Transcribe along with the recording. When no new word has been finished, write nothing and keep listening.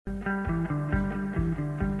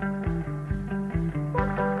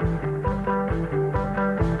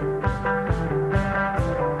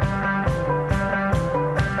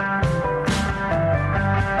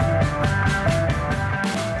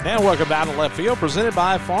And welcome down to Left Field, presented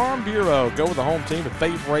by Farm Bureau. Go with the home team at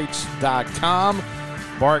favorites.com.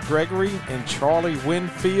 Bart Gregory and Charlie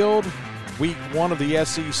Winfield. Week 1 of the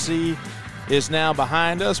SEC is now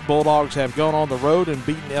behind us. Bulldogs have gone on the road and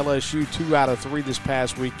beaten LSU 2 out of 3 this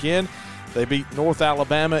past weekend. They beat North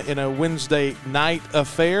Alabama in a Wednesday night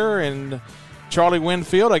affair. And Charlie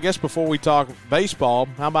Winfield, I guess before we talk baseball,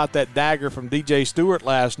 how about that dagger from DJ Stewart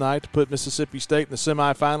last night to put Mississippi State in the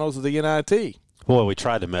semifinals of the NIT? Boy, we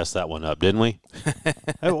tried to mess that one up, didn't we?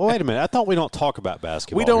 Hey, wait a minute. I thought we don't talk about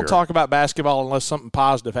basketball. We don't here. talk about basketball unless something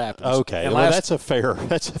positive happens. Okay, well, that's a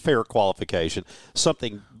fair qualification.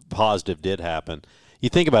 Something positive did happen. You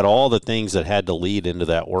think about all the things that had to lead into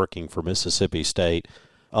that working for Mississippi State.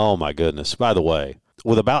 Oh, my goodness. By the way,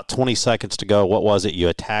 with about 20 seconds to go, what was it? You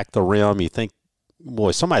attack the rim. You think,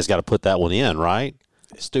 boy, somebody's got to put that one in, right?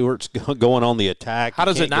 Stewart's going on the attack. How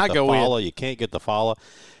does it not go in? You can't get the follow.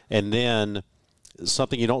 And then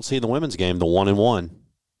something you don't see in the women's game, the 1-and-1.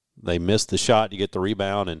 They missed the shot, you get the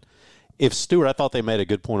rebound. And if Stewart, I thought they made a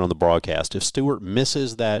good point on the broadcast, if Stewart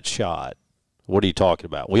misses that shot, what are you talking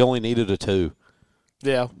about? We only needed a 2.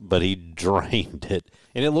 Yeah. But he drained it.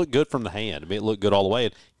 And it looked good from the hand. I mean, it looked good all the way.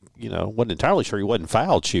 And, wasn't entirely sure he wasn't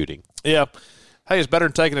fouled shooting. Yeah. Hey, it's better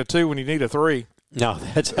than taking a 2 when you need a 3. No,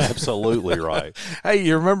 that's absolutely right. Hey,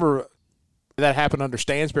 you remember that happened under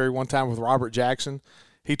Stansbury one time with Robert Jackson?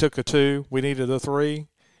 He took a 2. We needed a 3.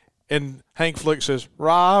 And Hank Flick says,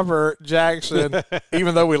 Robert Jackson,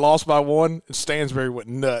 even though we lost by 1, Stansbury went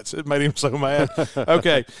nuts. It made him so mad.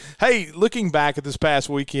 Okay. Hey, looking back at this past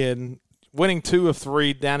weekend, winning 2 of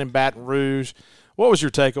 3 down in Baton Rouge, what was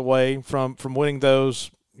your takeaway from winning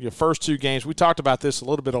those your first 2 games? We talked about this a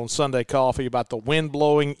little bit on Sunday Coffee about the wind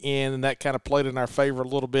blowing in, and that kind of played in our favor a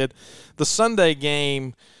little bit. The Sunday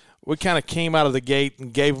game, we kind of came out of the gate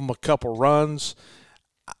and gave them a couple runs.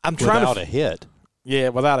 Without a hit. Yeah,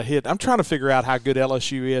 without a hit. I'm trying to figure out how good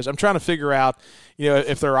LSU is. I'm trying to figure out,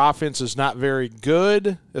 if their offense is not very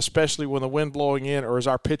good, especially when the wind blowing in, or is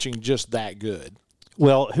our pitching just that good?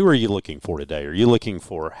 Well, who are you looking for today? Are you looking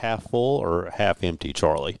for half full or half empty,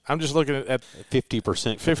 Charlie? I'm just looking at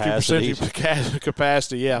 50% capacity. 50%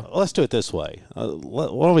 capacity, yeah. Well, let's do it this way.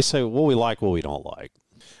 What do we say? What we like, what we don't like.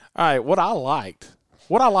 All right, what I like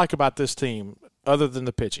about this team, other than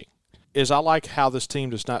the pitching, is I like how this team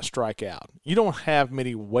does not strike out. You don't have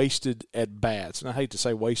many wasted at-bats, and I hate to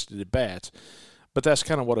say wasted at-bats, but that's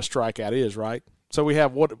kind of what a strikeout is, right? So we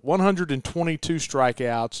have 122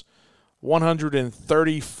 strikeouts,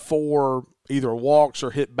 134 either walks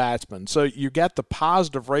or hit batsmen. So you got the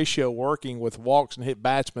positive ratio working with walks and hit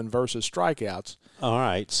batsmen versus strikeouts. All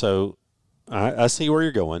right, so I see where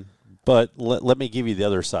you're going, but let me give you the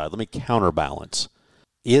other side. Let me counterbalance.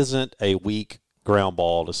 Isn't a weak ground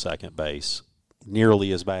ball to second base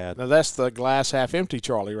nearly as bad? Now that's the glass half empty,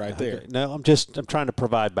 Charlie, right there. No, I'm trying to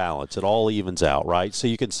provide balance. It all evens out, right? So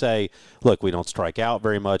you can say, look, we don't strike out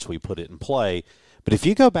very much. We put it in play. But if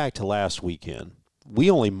you go back to last weekend, we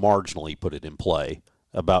only marginally put it in play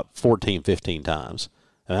about 14, 15 times.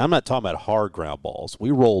 And I'm not talking about hard ground balls. We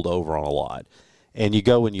rolled over on a lot. And you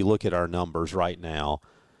go and you look at our numbers right now.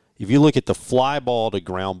 If you look at the fly ball to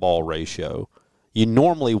ground ball ratio, you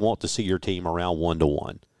normally want to see your team around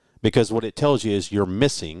 1-to-1 because what it tells you is you're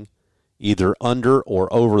missing either under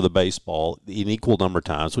or over the baseball in equal number of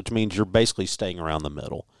times, which means you're basically staying around the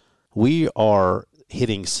middle. We are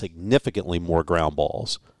hitting significantly more ground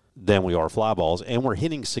balls than we are fly balls, and we're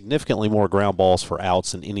hitting significantly more ground balls for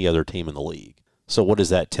outs than any other team in the league. So what does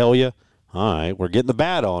that tell you? All right, we're getting the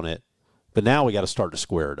bat on it, but now we got to start to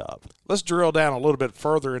square it up. Let's drill down a little bit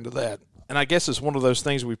further into that. And I guess it's one of those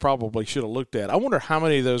things we probably should have looked at. I wonder how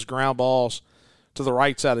many of those ground balls to the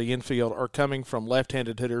right side of the infield are coming from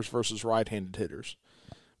left-handed hitters versus right-handed hitters.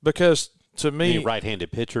 Because to me –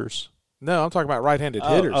 right-handed pitchers? No, I'm talking about right-handed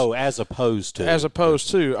hitters. Oh, as opposed to. As opposed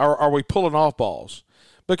to. Are we pulling off balls?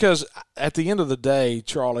 Because at the end of the day,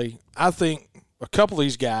 Charlie, I think a couple of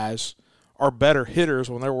these guys are better hitters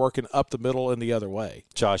when they're working up the middle and the other way.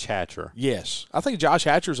 Josh Hatcher. Yes. I think Josh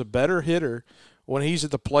Hatcher's a better hitter when he's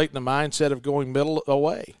at the plate in the mindset of going middle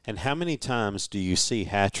away. And how many times do you see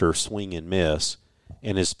Hatcher swing and miss,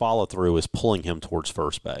 and his follow-through is pulling him towards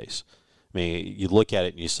first base? I mean, you look at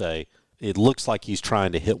it and you say, it looks like he's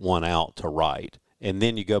trying to hit one out to right. And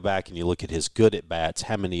then you go back and you look at his good at-bats,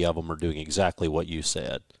 how many of them are doing exactly what you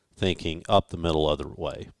said, thinking up the middle other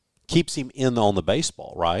way. Keeps him on the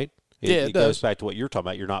baseball, right? It goes back to what you're talking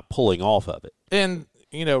about. You're not pulling off of it. And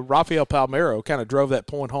Rafael Palmeiro kind of drove that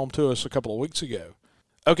point home to us a couple of weeks ago.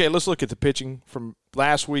 Okay, let's look at the pitching from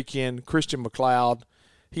last weekend. Christian McLeod,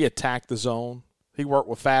 he attacked the zone. He worked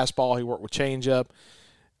with fastball. He worked with changeup.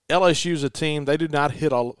 LSU's a team, they do not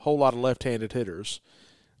hit a whole lot of left-handed hitters.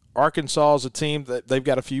 Arkansas is a team that they've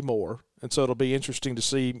got a few more, and so it'll be interesting to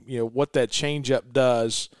see what that changeup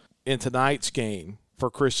does in tonight's game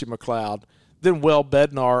for Christian McLeod. Then Will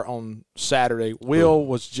Bednar on Saturday. Will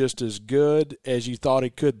was just as good as you thought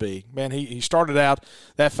he could be. Man, he started out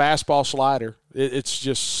that fastball slider. It's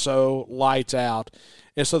just so lights out.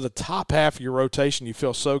 And so the top half of your rotation you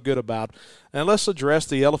feel so good about. And let's address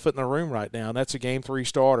the elephant in the room right now, and that's a Game 3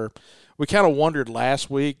 starter. We kind of wondered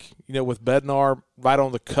last week, with Bednar right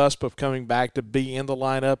on the cusp of coming back to be in the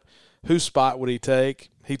lineup, whose spot would he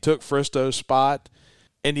take? He took Fristo's spot,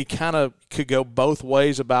 and you kind of could go both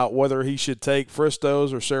ways about whether he should take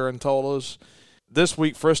Fristo's or Cerantola's. This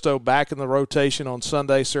week, Fristo back in the rotation on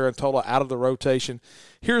Sunday, Cerantola out of the rotation.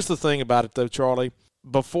 Here's the thing about it, though, Charlie.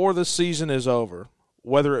 Before the season is over,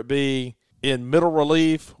 whether it be in middle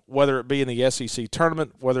relief, whether it be in the SEC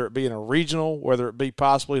tournament, whether it be in a regional, whether it be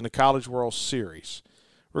possibly in the College World Series,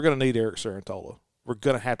 we're going to need Eric Cerantola. We're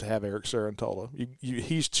going to have Eric Cerantola.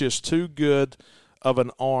 He's just too good of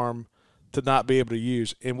an arm to not be able to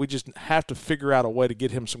use, and we just have to figure out a way to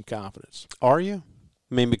get him some confidence. Are you?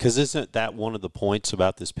 I mean, because isn't that one of the points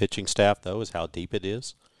about this pitching staff, though, is how deep it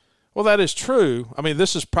is? Well, that is true. I mean,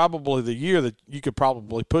 this is probably the year that you could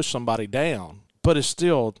probably push somebody down, but it's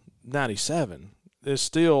still 97. It's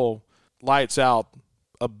still lights out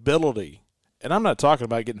ability. And I'm not talking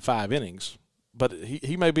about getting 5 innings, but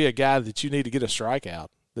he may be a guy that you need to get a strikeout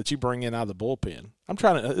that you bring in out of the bullpen.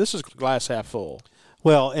 This is glass half full.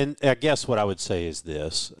 Well, and I guess what I would say is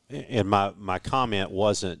this, and my comment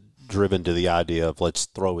wasn't driven to the idea of let's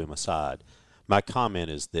throw him aside. My comment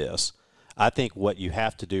is this. I think what you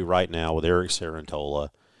have to do right now with Eric Cerantola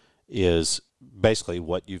is basically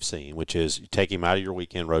what you've seen, which is you take him out of your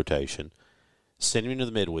weekend rotation, send him into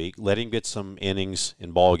the midweek, let him get some innings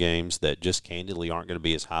in ball games that just candidly aren't going to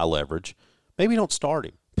be as high leverage. Maybe don't start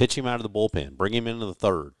him. Pitch him out of the bullpen. Bring him into the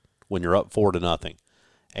third when you're up 4-0.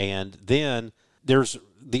 And then there's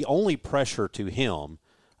the only pressure to him,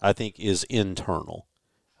 I think, is internal.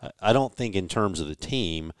 I don't think in terms of the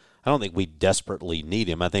team, I don't think we desperately need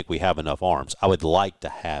him. I think we have enough arms. I would like to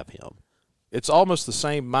have him. It's almost the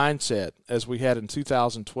same mindset as we had in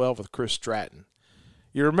 2012 with Chris Stratton.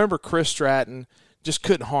 You remember Chris Stratton just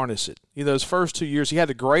couldn't harness it. Those first 2 years, he had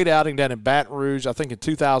a great outing down in Baton Rouge, I think in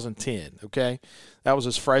 2010, okay? That was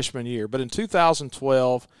his freshman year. But in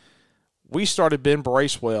 2012, we started Ben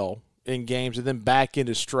Bracewell in games and then back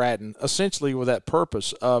into Stratton, essentially with that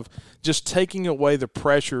purpose of just taking away the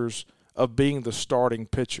pressures of being the starting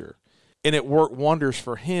pitcher. And it worked wonders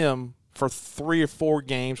for him for 3 or 4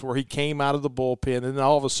 games where he came out of the bullpen, and then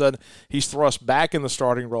all of a sudden he's thrust back in the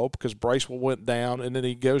starting role because Bracewell went down, and then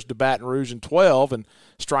he goes to Baton Rouge in 12 and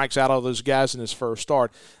strikes out all those guys in his first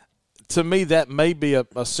start. To me, that may be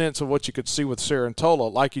a sense of what you could see with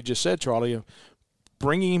Cerantola, like you just said, Charlie,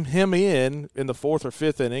 bringing him in the 4th or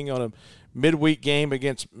 5th inning on a midweek game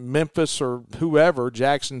against Memphis or whoever,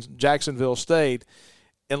 Jacksonville State,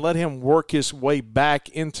 and let him work his way back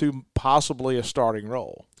into possibly a starting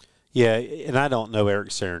role. Yeah, and I don't know Eric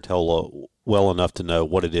Cerantola well enough to know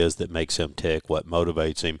what it is that makes him tick, what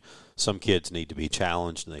motivates him. Some kids need to be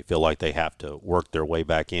challenged, and they feel like they have to work their way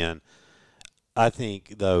back in. I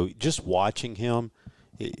think, though, just watching him,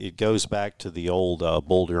 it goes back to the old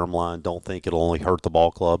Bull Durham line, don't think it'll only hurt the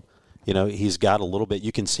ball club. He's got a little bit –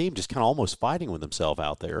 you can see him just kind of almost fighting with himself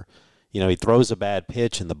out there. He throws a bad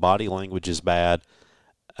pitch, and the body language is bad.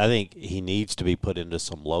 I think he needs to be put into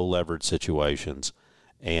some low-leverage situations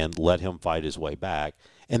and let him fight his way back.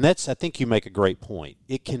 And I think you make a great point.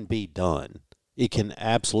 It can be done. It can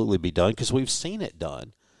absolutely be done because we've seen it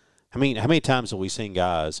done. How many times have we seen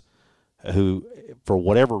guys who, for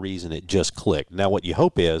whatever reason, it just clicked? Now, what you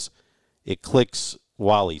hope is it clicks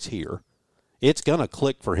while he's here. It's going to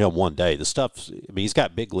click for him one day. He's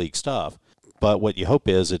got big league stuff. But what you hope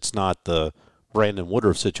is it's not the Brandon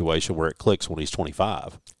Woodruff situation where it clicks when he's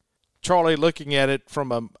 25. Charlie, looking at it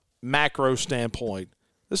from a macro standpoint,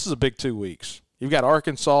 this is a big 2 weeks. You've got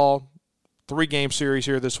Arkansas, 3-game series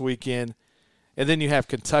here this weekend, and then you have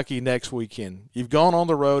Kentucky next weekend. You've gone on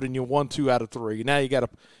the road and you won 2 out of 3. Now you got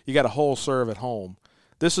a whole serve at home.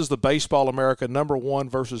 This is the Baseball America number 1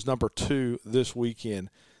 versus number 2 this weekend.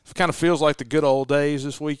 It kind of feels like the good old days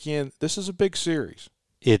this weekend. This is a big series.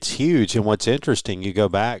 It's huge, and what's interesting, you go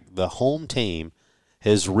back, the home team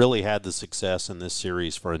has really had the success in this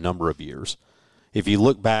series for a number of years. If you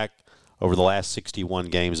look back over the last 61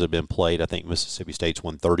 games that have been played, I think Mississippi State's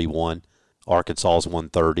won 31, Arkansas's won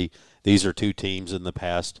 30. These are 2 teams in the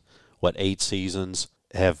past, 8 seasons,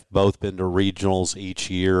 have both been to regionals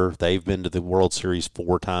each year. They've been to the World Series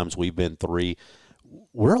 4 times. We've been 3.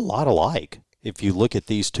 we're a lot alike if you look at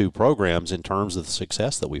these two programs in terms of the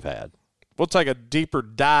success that we've had. We'll take a deeper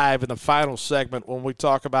dive in the final segment when we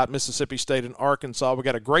talk about Mississippi State and Arkansas. We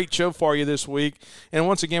got a great show for you this week. And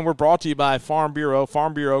once again, we're brought to you by Farm Bureau.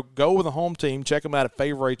 Farm Bureau, go with the home team. Check them out at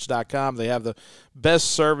favorites.com. They have the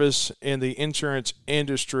best service in the insurance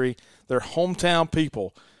industry. They're hometown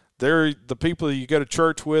people. They're the people you go to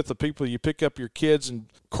church with, the people you pick up your kids and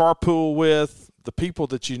carpool with, the people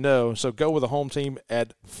that you know. So go with the home team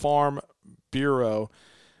at Farm Bureau.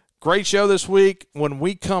 Great show this week. When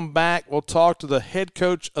we come back, we'll talk to the head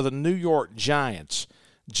coach of the New York Giants,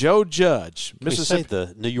 Joe Judge. Can we say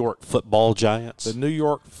the New York Football Giants? The New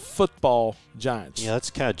York Football Giants. Yeah,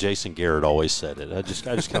 that's kind of Jason Garrett always said it. I just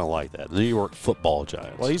kind of like that. The New York Football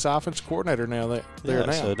Giants. Well, he's offense coordinator now.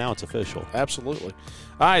 Now. So now it's official. Absolutely.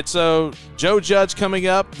 All right, so Joe Judge coming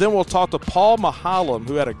up. Then we'll talk to Paul Maholm,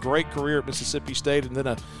 who had a great career at Mississippi State and then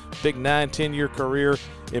a big 9-10-year career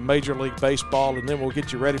in Major League Baseball. And then we'll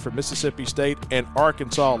get you ready for Mississippi State and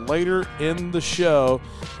Arkansas later in the show.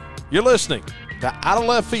 You're listening to Out of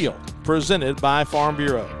Left Field, presented by Farm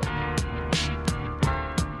Bureau.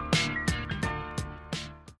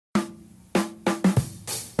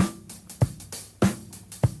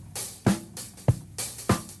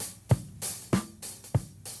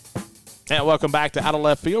 And welcome back to Out of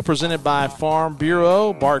Left Field, presented by Farm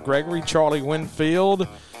Bureau. Bart Gregory, Charlie Winfield.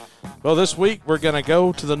 Well, this week we're going to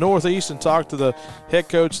go to the Northeast and talk to the head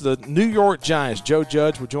coach of the New York Giants. Joe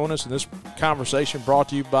Judge will join us in this conversation, brought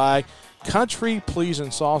to you by Country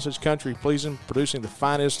Pleasin' Sausage. Country Pleasin', producing the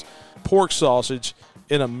finest pork sausage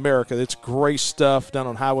in America. It's great stuff done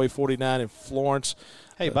on Highway 49 in Florence.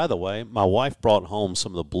 Hey, by the way, my wife brought home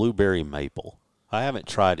some of the blueberry maple. I haven't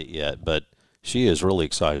tried it yet, but she is really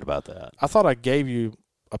excited about that. I thought I gave you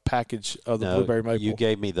a package of the blueberry maple. You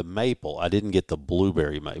gave me the maple. I didn't get the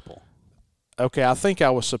blueberry maple. Okay, I think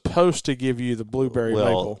I was supposed to give you the blueberry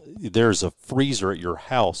maple. There's a freezer at your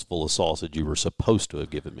house full of sausage you were supposed to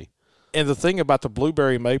have given me. And the thing about the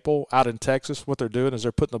blueberry maple out in Texas, what they're doing is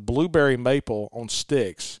they're putting the blueberry maple on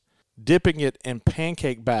sticks, dipping it in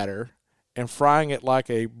pancake batter, and frying it like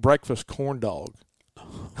a breakfast corn dog.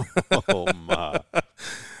 Oh, my.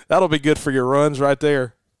 That'll be good for your runs right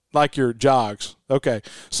there, like your jogs. Okay,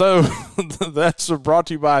 so that's brought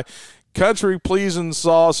to you by Country Pleasin'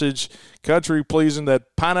 Sausage. Country Pleasin',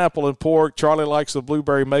 that pineapple and pork. Charlie likes the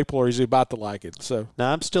blueberry maple, or is he about to like it? So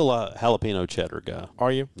now I'm still a jalapeno cheddar guy.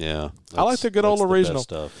 Are you? Yeah. I like the good old original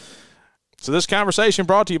stuff. So this conversation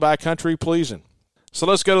brought to you by Country Pleasin'. So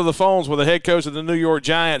let's go to the phones where the head coach of the New York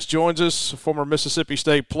Giants joins us, former Mississippi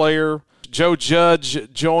State player. Joe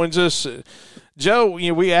Judge joins us. Joe,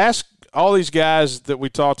 we ask all these guys that we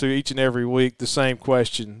talk to each and every week the same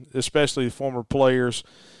question, especially former players.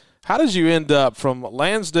 How did you end up from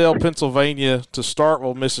Lansdale, Pennsylvania to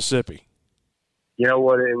Starkville, Mississippi? You know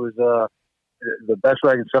what? It was the best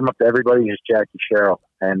way I can sum up to everybody is Jackie Sherrill.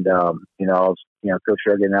 And, I was, Coach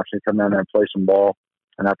Sherrill getting asked to come down there and play some ball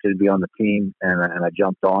and after to be on the team, and I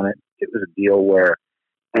jumped on it. It was a deal where,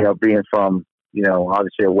 being from,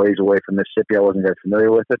 obviously a ways away from Mississippi, I wasn't very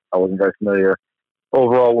familiar with it. I wasn't very familiar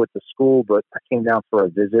overall with the school, but I came down for a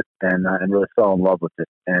visit and really fell in love with it.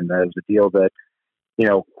 And it was a deal that, I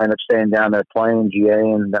ended up staying down there playing GA,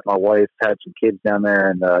 and met my wife, had some kids down there,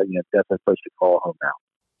 and, definitely a place to call home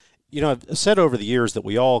now. I've said over the years that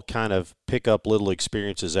we all kind of pick up little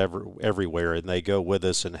experiences everywhere, and they go with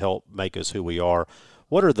us and help make us who we are.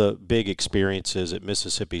 What are the big experiences at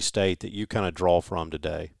Mississippi State that you kind of draw from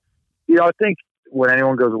today? I think when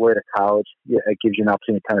anyone goes away to college, it gives you an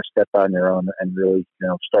opportunity to kind of step out on your own and really,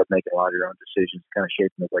 start making a lot of your own decisions, kind of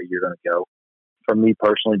shaping the way you're going to go. For me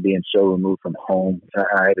personally, being so removed from home,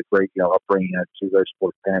 I had a great, upbringing. I had two very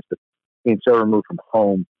supportive parents, but being so removed from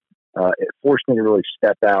home, it forced me to really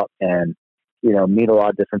step out and, meet a lot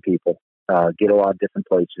of different people, get a lot of different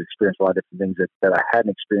places, experience a lot of different things that I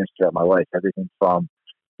hadn't experienced throughout my life. Everything from,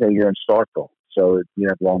 you're in Starkville, so you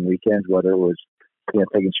have long weekends, whether it was,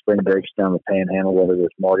 taking spring breaks down the Panhandle, whether it was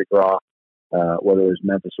Mardi Gras, whether it was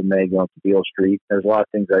Memphis in May going to Beale Street. There's a lot of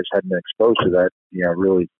things I just hadn't been exposed to that,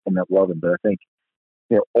 really ended up loving. But I think,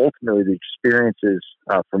 ultimately the experiences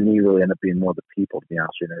for me really end up being more the people, to be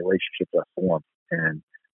honest with you, the relationships I formed. And,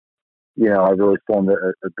 I really formed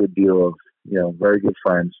a good deal of, very good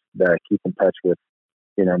friends that I keep in touch with,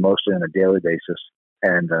 mostly on a daily basis,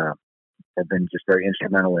 and have been just very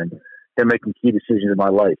instrumental in making key decisions in my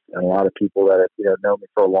life. And a lot of people that have, known me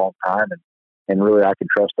for a long time and really I can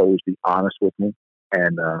trust to always be honest with me.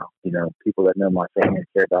 And, people that know my family and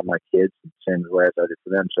care about my kids, the same way as I did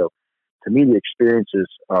for them. So to me, the experiences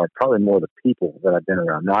are probably more the people that I've been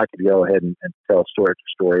around. Now I could go ahead and tell story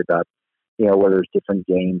after story about, whether it's different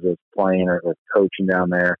games of playing or coaching down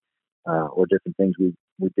there, or different things we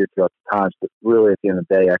did throughout the times. But really, at the end of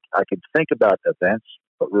the day, I could think about events,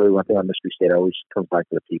 but really one thing on Mississippi State always comes back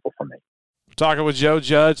to the people for me. Talking with Joe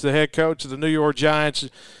Judge, the head coach of the New York Giants.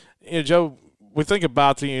 Joe, we think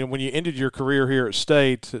about when you ended your career here at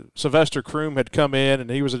State, Sylvester Croom had come in, and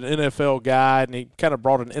he was an NFL guy, and he kind of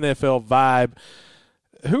brought an NFL vibe.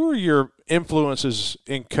 Who are your influences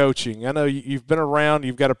in coaching? I know you've been around,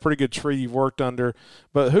 you've got a pretty good tree you've worked under,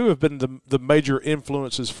 but who have been the major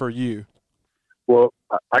influences for you? Well,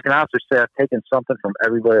 I can honestly say I've taken something from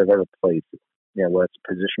everybody I've ever played for, whether it's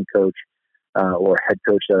a position coach or a head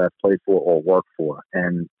coach that I've played for or worked for.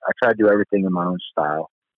 And I try to do everything in my own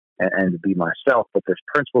style and to be myself, but there's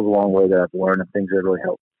principles along the way that I've learned and things that really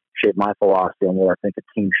help shape my philosophy on what I think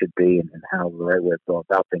a team should be and how the right way to go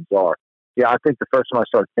about things are. Yeah, I think the first time I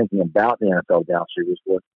started thinking about the NFL downstream was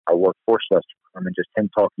what I worked for Sylvester. I mean, just him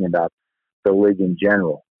talking about the league in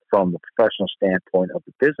general from the professional standpoint of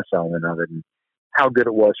the business element of it and how good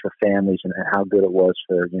it was for families and how good it was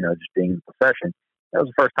for, just being in the profession. That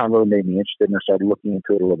was the first time it really made me interested, and I started looking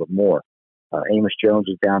into it a little bit more. Amos Jones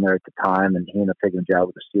was down there at the time, and he ended up taking a job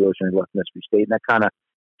with the Steelers and he left Mississippi State. And that kind of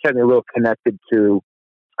kept me a little connected to,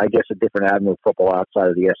 I guess, a different avenue of football outside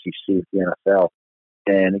of the SEC, the NFL.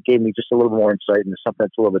 And it gave me just a little more insight into something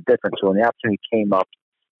that's a little bit different. So when the opportunity came up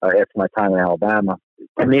after my time in Alabama,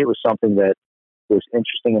 to me it was something that was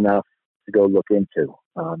interesting enough to go look into.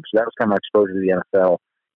 So that was kind of my exposure to the NFL.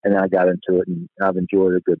 And then I got into it, and I've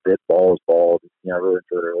enjoyed it a good bit. Ball is ball. I really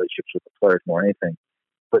enjoyed the relationships with the players more than anything.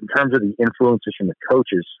 But in terms of the influences from the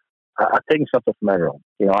coaches, I've taken something from everyone.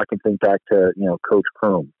 I can think back to, Coach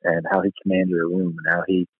Croom and how he commanded a room and how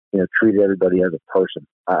he, treated everybody as a person.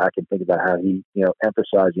 I can think about how he,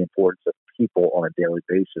 emphasized the importance of people on a daily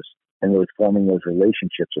basis and really forming those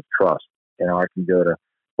relationships of trust. I can go to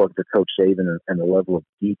work for Coach Saban and the level of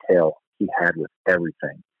detail he had with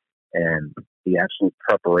everything and the absolute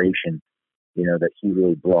preparation, that he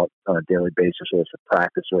really brought on a daily basis, whether it's a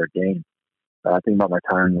practice or a game. I think about my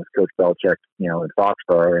time with Coach Belichick, in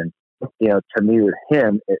Foxborough, and to me with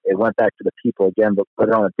him, it went back to the people again, but put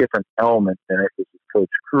it on a different element than it was with Coach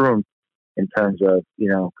Croom. In terms of,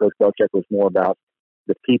 Coach Belichick was more about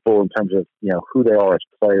the people in terms of, who they are as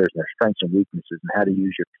players and their strengths and weaknesses and how to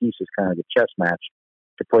use your pieces, kind of like a chess match,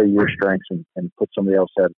 to play your strengths and put somebody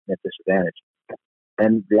else at disadvantage.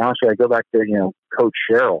 And to be honest with you, I go back to, Coach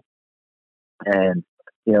Sherrill and,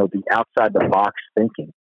 the outside the box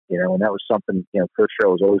thinking, and that was something, Coach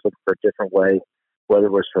Sherrill was always looking for a different way, whether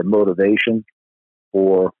it was for motivation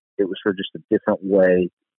or it was for just a different way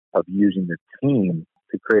of using the team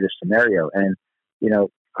to create a scenario. And,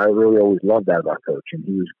 I really always loved that about Coach. And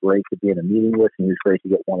he was great to be in a meeting with, and he was great to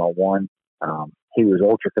get one-on-one. He was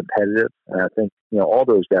ultra competitive. And I think, all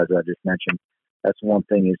those guys that I just mentioned, that's one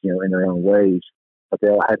thing is, in their own ways, but they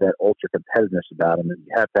all had that ultra competitiveness about them that you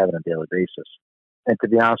have to have on a daily basis. And to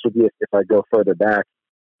be honest with you, if I go further back,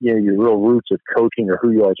 your real roots of coaching or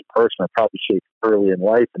who you are as a person are probably shaped early in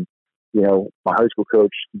life. And, my high school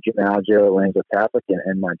coach, Jim Algio at Lansdale Catholic,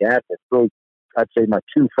 and my dad, that's really, I'd say, my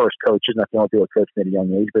two first coaches. Not the only people I coached at a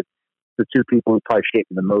young age, but the two people who probably shaped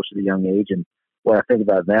me the most at a young age. And when I think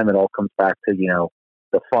about them, it all comes back to,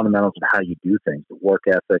 the fundamentals of how you do things, the work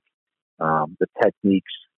ethic, the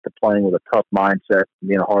techniques, the playing with a tough mindset,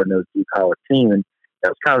 being a hard-nosed blue-collar team. And that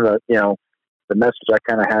was kind of the message I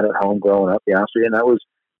kind of had at home growing up, to be honest with you. And that was,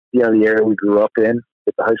 the area we grew up in,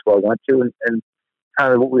 at the high school I went to, and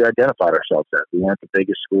kind of what we identified ourselves as. We weren't the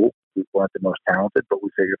biggest school. We weren't the most talented, but we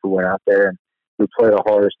figured if we went out there and we played our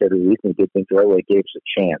hardest every week and we did things the right way, it gave us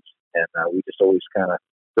a chance. And we just always kind of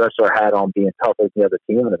dressed our hat on being tougher than the other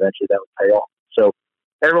team, and eventually that would pay off. So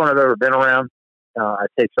everyone I've ever been around, I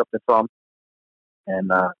take something from.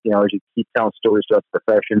 And, as you keep telling stories throughout the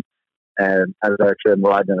profession, and as I'm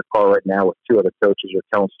riding in a car right now with two other coaches who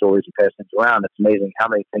are telling stories and passing things around, it's amazing how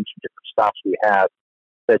many things from different stops we have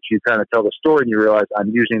that you kind of tell the story and you realize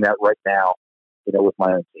I'm using that right now, with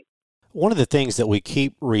my own team. One of the things that we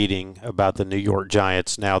keep reading about the New York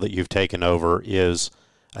Giants now that you've taken over is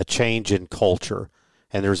a change in culture.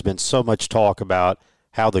 And there's been so much talk about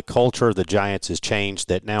how the culture of the Giants has changed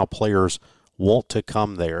that now players want to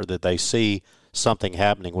come there, that they see something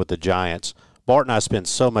happening with the Giants. Bart and I spend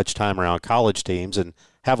so much time around college teams and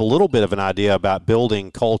have a little bit of an idea about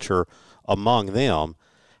building culture among them.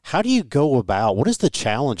 How do you go about, what is the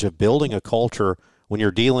challenge of building a culture when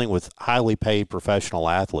you're dealing with highly paid professional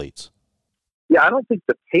athletes? Yeah, I don't think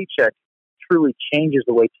the paycheck truly changes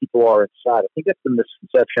the way people are inside. I think that's the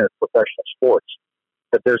misconception of professional sports,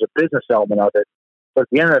 that there's a business element of it. But at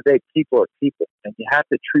the end of the day, people are people, and you have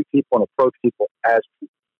to treat people and approach people as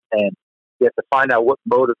people. And, You have to find out what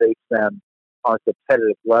motivates them on a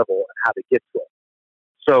competitive level and how to get to it.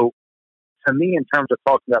 So to me, in terms of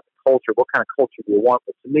talking about the culture, what kind of culture do you want?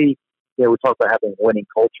 But to me, we talk about having a winning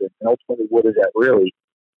culture, and ultimately, what is that really?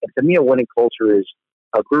 And to me, a winning culture is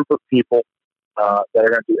a group of people that are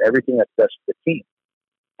going to do everything that's best for the team,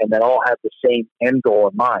 and that all have the same end goal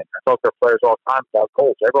in mind. I talk to our players all the time about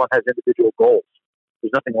goals. Everyone has individual goals.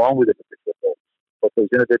 There's nothing wrong with individual goals, but those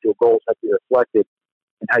individual goals have to be reflected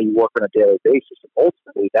in how you work on a daily basis, and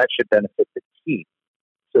ultimately, that should benefit the team.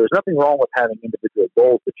 So there's nothing wrong with having individual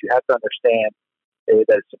goals, but you have to understand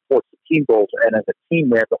that it supports the team goals. And as a team,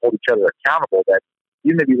 we have to hold each other accountable that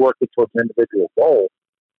you may be working towards an individual goal.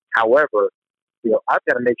 However, I've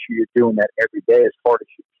got to make sure you're doing that every day as hard as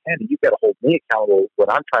you can. And you've got to hold me accountable what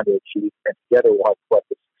I'm trying to achieve, and together we'll have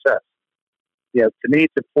collective success. To me,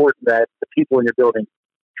 it's important that the people in your building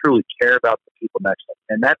truly care about the people next to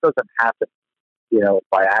them. And that doesn't happen,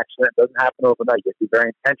 by accident. It doesn't happen overnight. You have to be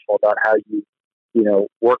very intentional about how you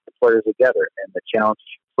work the players together and the challenges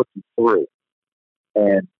you put them through.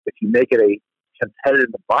 And if you make it a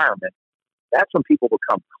competitive environment, that's when people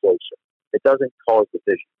become closer. It doesn't cause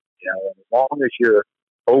division. And as long as you're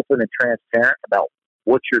open and transparent about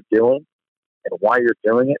what you're doing and why you're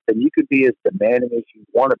doing it, then you can be as demanding as you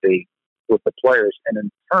want to be with the players. And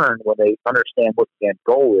in turn, when they understand what the end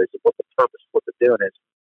goal is and what the purpose of what they're doing is,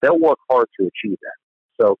 they'll work hard to achieve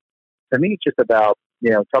that. So to me, it's just about,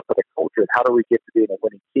 talk about the culture and how do we get to being a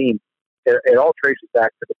winning team. It all traces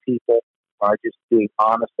back to the people, just being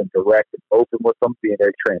honest and direct and open with them, being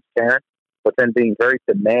very transparent, but then being very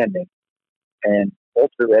demanding. And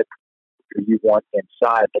ultimately, that's what you want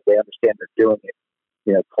inside, but they understand they're doing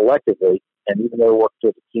it, collectively. And even though they're working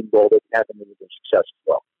towards a team goal, they can have individual success as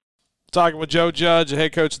well. Talking with Joe Judge, the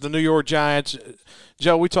head coach of the New York Giants.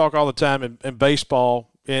 Joe, we talk all the time in baseball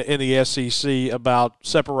in the SEC about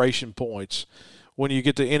separation points. When you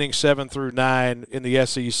get to innings 7 through 9 in the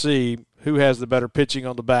SEC, who has the better pitching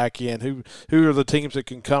on the back end? Who are the teams that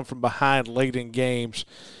can come from behind late in games?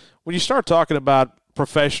 When you start talking about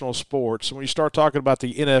professional sports, when you start talking about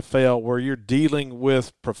the NFL where you're dealing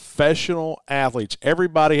with professional athletes,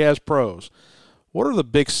 everybody has pros. What are the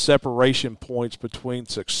big separation points between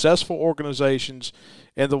successful organizations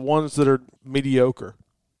and the ones that are mediocre?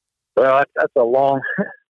 Well, that's a long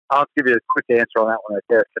 – I'll give you a quick answer on that one right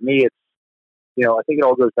there. To me, it's, I think it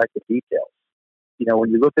all goes back to details.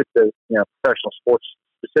 When you look at the, professional sports,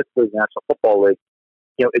 specifically the National Football League,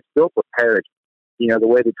 it's built with parity. The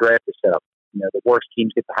way the draft is set up. The worst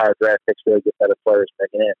teams get the higher draft picks, so they get better players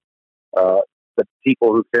taken in. The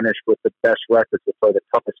people who finish with the best records will play the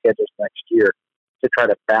toughest schedules next year to try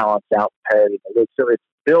to balance out parity in the league. So it's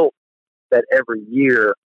built that every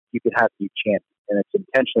year you can have new champions, and it's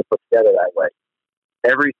intentionally put together that way.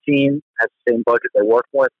 Every team has the same budget they're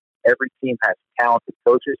working with. Every team has talented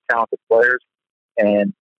coaches, talented players,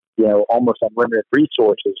 and almost unlimited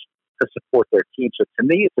resources to support their team. So to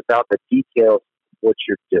me, it's about the details of what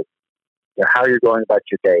you're doing, how you're going about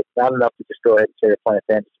your day. It's not enough to just go ahead and say you're playing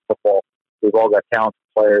fantasy football. We've all got talented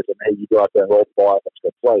players, and hey, you go out there and roll the ball out, let's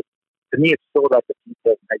go play. To me, it's still about the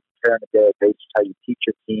details and how you prepare on a daily basis, how you teach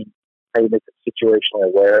your team, how you make them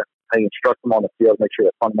situationally aware, how you instruct them on the field, make sure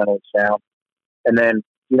they're fundamentally sound, and then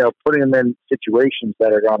putting them in situations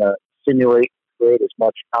that are going to simulate, create as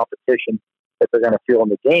much competition that they're going to feel in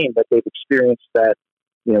the game, that they've experienced that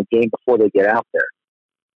game before they get out there.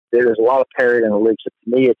 There's a lot of parity in the league. So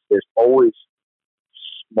to me, there's always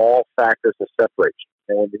small factors that separate you.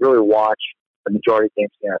 And when you really watch the majority of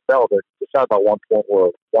games in the NFL, they're decided by 1 point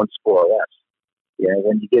or one score or less.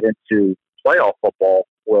 When you get into playoff football,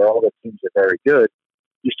 where all the teams are very good,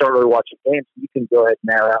 you start really watching games, you can go ahead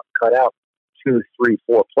and narrow out and cut out 2, 3,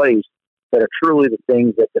 4 plays that are truly the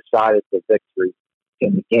things that decided the victory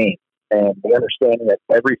in the game. And the understanding that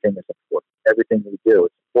everything is important, everything we do.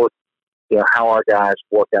 It's important, how our guys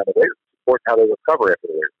work out the weight room. It's important how they recover after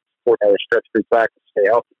the weight room. It's important how they stretch free practice, stay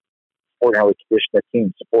healthy. It's important how we condition their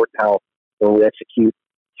team. It's important how we execute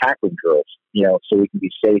tackling drills, so we can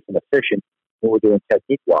be safe and efficient when we're doing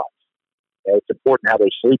technique-wise. It's important how they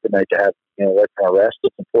sleep at night to have, that kind of rest.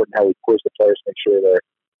 It's important how we quiz the players to make sure they're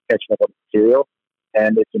catching up on material.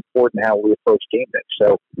 And it's important how we approach game day.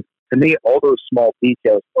 So, to me, all those small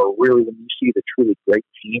details are really, when you see the truly great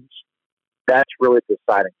teams, that's really the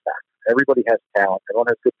deciding factor. Everybody has talent. Everyone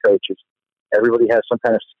has good coaches. Everybody has some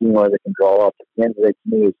kind of schema they can draw up. At the end of the day,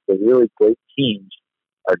 to me, is the really great teams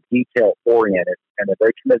are detail-oriented, and they're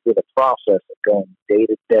very committed to the process of going day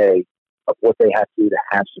to day of what they have to do to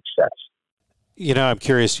have success. I'm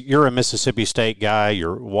curious, you're a Mississippi State guy.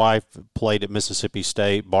 Your wife played at Mississippi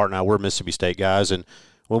State. Bart and I were Mississippi State guys, and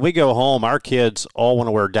when we go home, our kids all want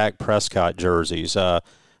to wear Dak Prescott jerseys.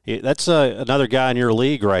 That's another guy in your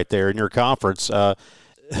league right there, in your conference. Do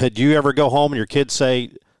you ever go home and your kids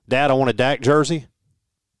say, Dad, I want a Dak jersey?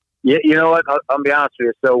 Yeah, you know what? I'll be honest with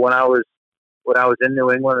you. So when I was in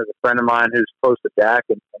New England, there's a friend of mine who's close to Dak,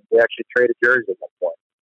 and we actually traded jerseys at one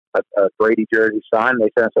point. A Brady jersey signed. They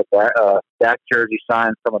sent us a Dak jersey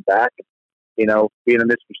signed coming back. And, you know, being a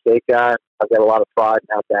Mississippi State guy, I've got a lot of pride in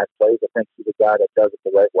how Dak plays. I think he's a guy that does it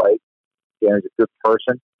the right way. You know, he's a good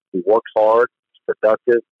person. He works hard. He's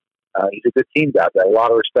productive. He's a good team guy. I've got a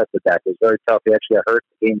lot of respect for Dak. It's very tough. He actually got hurt in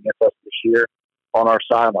the game against us this year on our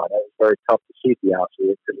sideline. It was very tough to see, to be honest with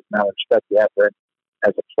you, because of the amount of respect you have for him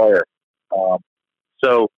as a player.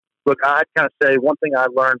 So, look, I'd kind of say one thing I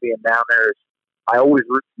learned being down there is I always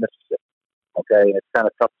root for Mississippi. Okay, it's kind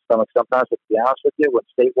of tough to stomach sometimes, but to be honest with you, when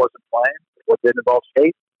State wasn't playing, what didn't involve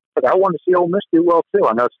State, but I wanted to see Ole Miss do well too.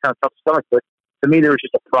 I know it's kind of tough to stomach, but to me, there was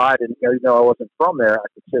just a pride, and even though I wasn't from there, I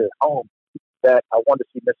consider it home, that I wanted to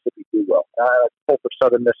see Mississippi do well. I hope for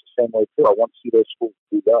Southern Miss the same way too. I want to see those schools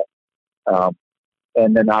do well.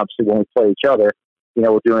 And then obviously when we play each other, you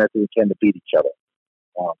know, we're doing everything we can to beat each other.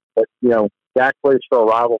 But, you know, Dak plays for a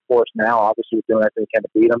rival for us now. Obviously, we're doing everything we can to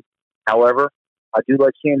beat him. However, I do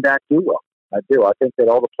like seeing Dak do well. I do. I think that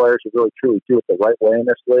all the players who really truly do it the right way in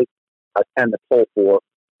this league, I tend to pull for,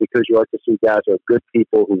 because you like to see guys who are good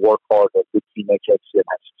people who work hard, who are good teammates, and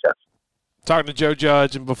have success. Talking to Joe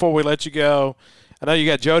Judge, and before we let you go, I know you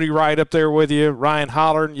got Jody Wright up there with you, Ryan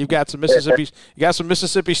Hollern. You've got some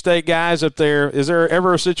Mississippi State guys up there. Is there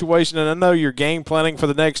ever a situation, and I know you're game planning for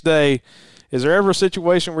the next day, is there ever a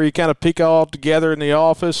situation where you kind of peek all together in the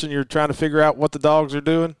office and you're trying to figure out what the dogs are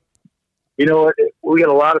doing? You know what? We got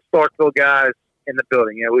a lot of Starkville guys in the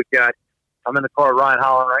building. You know, I'm in the car with Ryan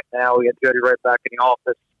Hollern right now. We got Jody right back in the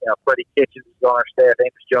office. You know, Freddie Kitchens is on our staff.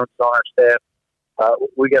 Amos Jones is on our staff.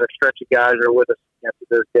 We got a stretch of guys that are with us after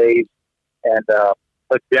those days. And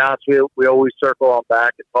let's be honest with you, we always circle on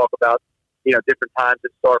back and talk about, you know, different times in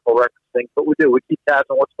Starkville referencing. But we do. We keep tabs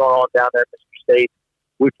on what's going on down there at Mississippi State.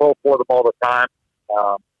 We pull for them all the time.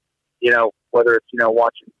 You know, whether it's, you know,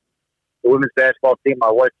 watching the women's basketball team,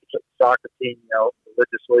 my wife teaches the soccer team, you know,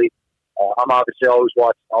 religiously. I'm obviously always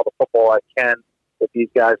watching all the football I can with these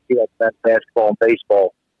guys, men's basketball and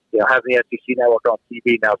baseball. You know, having the SEC network on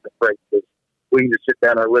TV now has been great, because we can just sit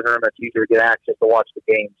down in our living room. It's easier to get access to watch the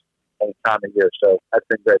games any time of year. So that's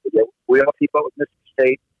been great. But yeah, we all keep up with Mississippi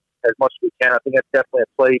State as much as we can. I think that's definitely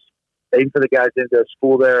a place, even for the guys that go to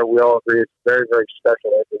school there, we all agree it's very, very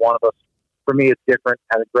special. Every one of us, for me, it's different.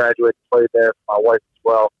 Having graduated and played there, for my wife as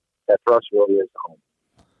well, that for us really is home.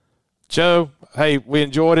 Joe, hey, we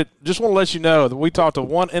enjoyed it. Just want to let you know that we talked to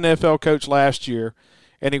one NFL coach last year,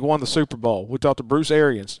 and he won the Super Bowl. We talked to Bruce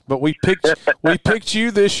Arians, but we picked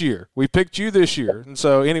you this year. And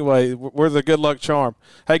so anyway, we're the good luck charm.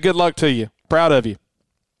 Hey, good luck to you. Proud of you.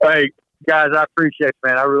 Hey, guys, I appreciate it,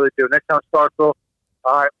 man. I really do. Next time Starkville,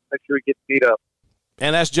 all right, make sure we get beat up.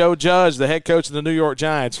 And that's Joe Judge, the head coach of the New York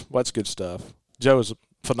Giants. Well, that's good stuff. Joe is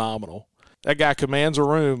phenomenal. That guy commands a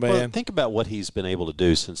room, man. Well, think about what he's been able to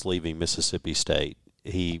do since leaving Mississippi State.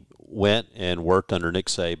 He went and worked under Nick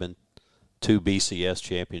Saban, 2 BCS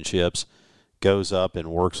championships, goes up and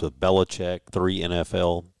works with Belichick, 3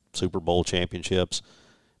 NFL Super Bowl championships.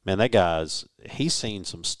 Man, that he's seen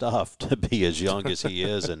some stuff to be as young as he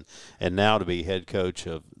is, and now to be head coach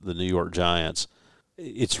of the New York Giants.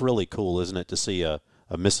 It's really cool, isn't it, to see a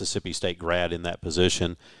Mississippi State grad in that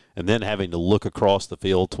position, and then having to look across the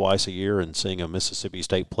field twice a year and seeing a Mississippi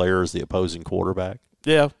State player as the opposing quarterback.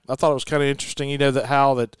 Yeah, I thought it was kind of interesting. You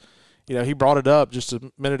know, he brought it up just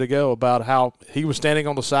a minute ago about how he was standing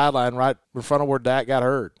on the sideline right in front of where Dak got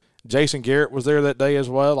hurt. Jason Garrett was there that day as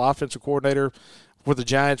well, offensive coordinator with the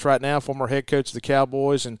Giants right now, former head coach of the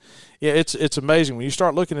Cowboys. And, yeah, it's amazing. When you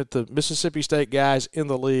start looking at the Mississippi State guys in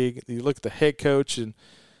the league, you look at the head coach and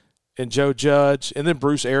Joe Judge, and then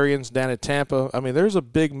Bruce Arians down at Tampa. I mean, there's a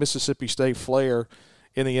big Mississippi State flair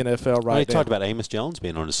in the NFL right now. You talked about Amos Jones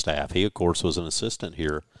being on his staff. He, of course, was an assistant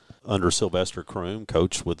here under Sylvester Croom,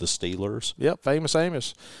 coached with the Steelers. Yep, famous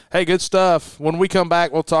Amos. Hey, good stuff. When we come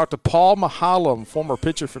back, we'll talk to Paul Maholm, former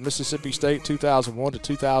pitcher for Mississippi State 2001 to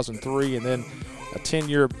 2003, and then a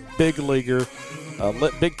 10-year big leaguer,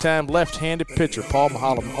 big-time left-handed pitcher, Paul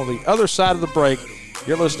Maholm. On the other side of the break,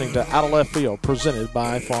 you're listening to Out of Left Field, presented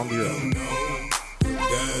by Farm Bureau.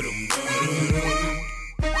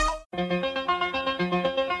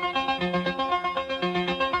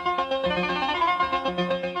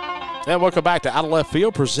 And welcome back to Out of Left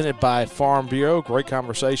Field, presented by Farm Bureau. Great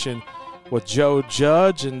conversation with Joe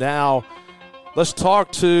Judge. And now, let's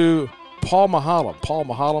talk to Paul Maholm. Paul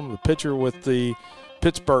Maholm, the pitcher with the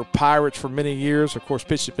Pittsburgh Pirates for many years. Of course,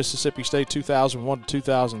 pitched at Mississippi State 2001 to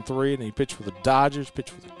 2003, and he pitched for the Dodgers, pitched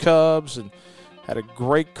for the Cubs, and had a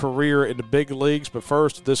great career in the big leagues. But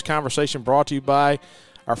first, this conversation brought to you by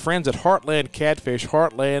our friends at Heartland Catfish.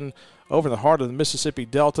 Heartland, over in the heart of the Mississippi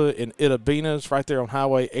Delta in Itta Bena. Right there on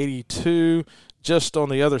Highway 82, just on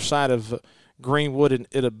the other side of Greenwood in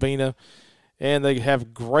Itta Bena. And they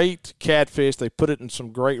have great catfish. They put it in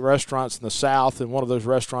some great restaurants in the South, and one of those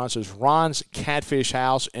restaurants is Ron's Catfish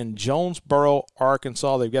House in Jonesboro,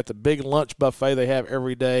 Arkansas. They've got the big lunch buffet they have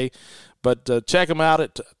every day. But check them out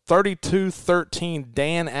at 3213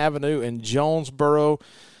 Dan Avenue in Jonesboro.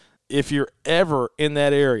 If you're ever in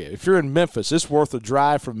that area, if you're in Memphis, it's worth a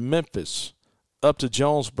drive from Memphis up to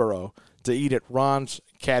Jonesboro to eat at Ron's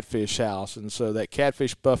Catfish House. And so that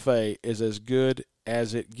catfish buffet is as good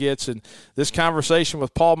as it gets. And this conversation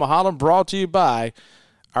with Paul Maholm brought to you by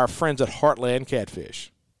our friends at Heartland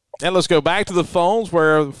Catfish. And let's go back to the phones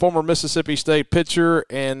where the former Mississippi State pitcher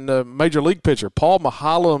and Major League pitcher Paul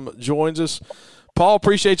Maholm joins us. Paul,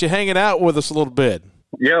 appreciate you hanging out with us a little bit.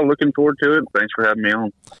 Yeah, looking forward to it. Thanks for having me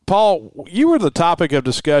on. Paul, you were the topic of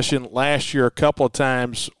discussion last year a couple of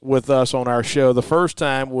times with us on our show. The first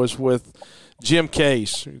time was with Jim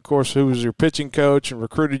Case, of course, who was your pitching coach and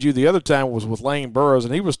recruited you. The other time was with Lane Burroughs,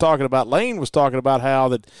 and Lane was talking about how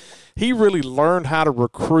that he really learned how to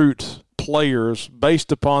recruit players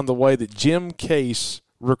based upon the way that Jim Case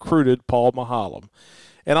recruited Paul Maholm.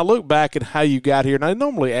 And I look back at how you got here, and I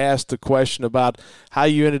normally ask the question about how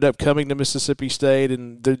you ended up coming to Mississippi State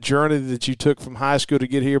and the journey that you took from high school to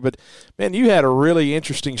get here. But, man, you had a really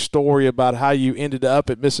interesting story about how you ended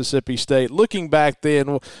up at Mississippi State. Looking back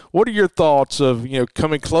then, what are your thoughts of,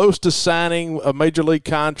 coming close to signing a major league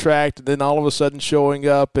contract and then all of a sudden showing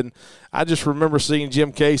up? And I just remember seeing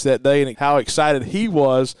Jim Case that day and how excited he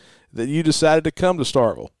was that you decided to come to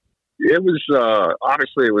Starkville. It was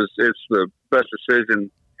obviously it's the best decision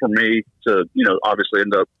for me to obviously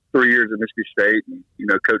end up 3 years at Mississippi State. And,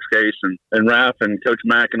 Coach Case and Raph and Coach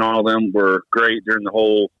Mack and all of them were great during the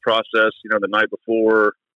whole process. The night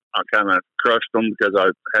before I kind of crushed them because I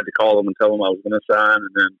had to call them and tell them I was going to sign, and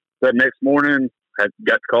then that next morning I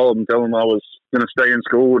got to call them and tell them I was going to stay in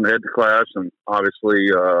school and head to class. And obviously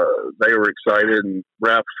they were excited, and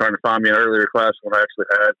Raph was trying to find me an earlier class than I actually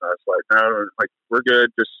had. And I was like, no, we're good.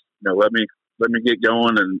 Just let me get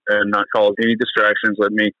going and not cause any distractions.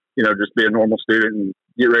 Let me, just be a normal student and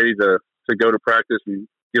get ready to go to practice and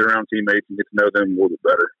get around teammates and get to know them a little bit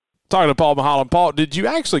better. Talking to Paul Maholm. Paul, did you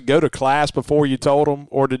actually go to class before you told them,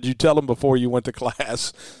 or did you tell them before you went to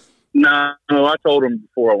class? No, I told them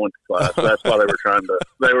before I went to class. That's why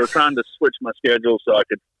they were trying to switch my schedule so I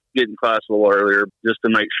could get in class a little earlier, just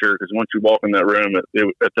to make sure. Because once you walk in that room,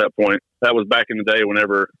 at that point, that was back in the day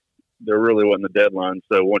whenever there really wasn't a deadline.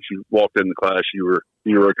 So once you walked into class, you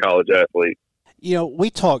were a college athlete. We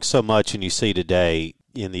talk so much, and you see today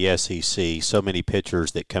in the SEC, so many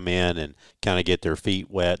pitchers that come in and kind of get their feet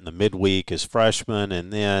wet in the midweek as freshmen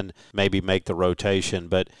and then maybe make the rotation.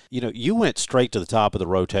 But, you went straight to the top of the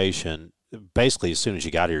rotation basically as soon as you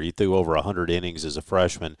got here. You threw over 100 innings as a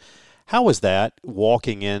freshman. How was that,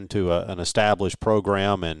 walking into an established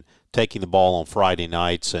program and taking the ball on Friday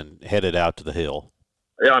nights and headed out to the Hill?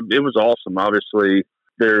 Yeah, it was awesome. Obviously,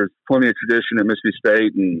 there's plenty of tradition at Mississippi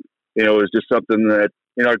State, and it was just something that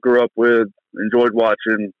I grew up with, enjoyed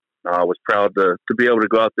watching. I was proud to be able to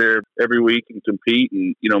go out there every week and compete.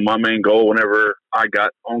 And my main goal whenever I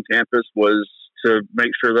got on campus was to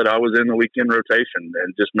make sure that I was in the weekend rotation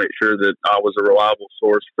and just make sure that I was a reliable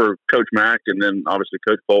source for Coach Mack and then obviously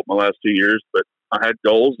Coach Bolt my last 2 years. But I had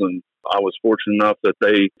goals, and I was fortunate enough that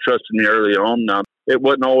they trusted me early on. Now, it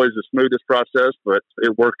wasn't always the smoothest process, but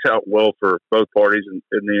it worked out well for both parties in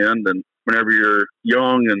the end. And whenever you're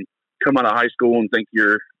young and come out of high school and think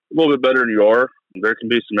you're a little bit better than you are, there can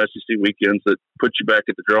be some SEC weekends that put you back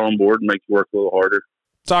at the drawing board and make you work a little harder.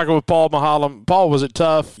 Talking with Paul Maholm. Paul, was it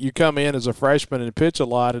tough? You come in as a freshman and pitch a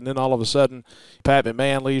lot, and then all of a sudden Pat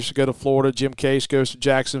McMahon leaves to go to Florida, Jim Case goes to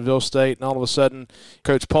Jacksonville State, and all of a sudden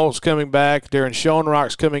Coach Polk's coming back, Darren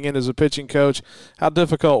Schoenrock's coming in as a pitching coach. How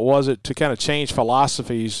difficult was it to kind of change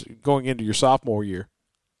philosophies going into your sophomore year?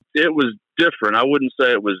 It was different. I wouldn't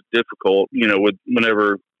say it was difficult.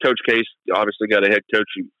 Whenever Coach Case obviously got a head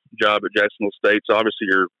coaching job at Jacksonville State, so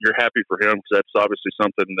obviously you're happy for him because that's obviously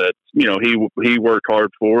something that he worked hard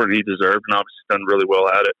for and he deserved, and obviously done really well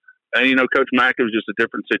at it. And Coach Mack, it was just a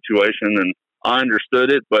different situation, and I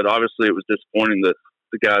understood it, but obviously it was disappointing that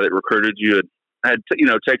the guy that recruited you had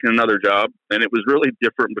taken another job, and it was really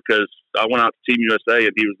different because I went out to Team USA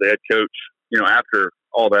and he was the head coach. After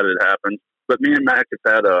all that had happened, But me and Mac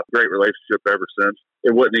have had a great relationship ever since.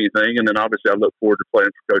 It wasn't anything. And then obviously I look forward to playing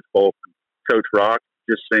for Coach Polk and Coach Rock,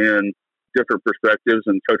 just seeing different perspectives.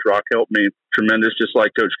 And Coach Rock helped me tremendous, just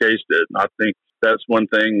like Coach Case did. And I think that's one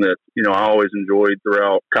thing that, I always enjoyed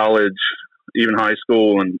throughout college, even high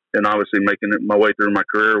school, and obviously making it my way through my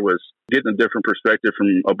career, was getting a different perspective from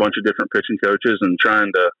a bunch of different pitching coaches and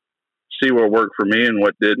trying to see what worked for me and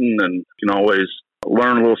what didn't. And you can always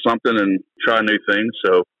learn a little something and try new things.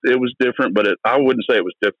 So it was different, but I wouldn't say it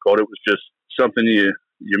was difficult. It was just something you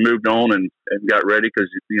moved on and got ready, because,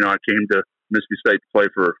 I came to Mississippi State to play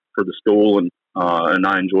for the school, and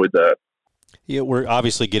I enjoyed that. Yeah, we're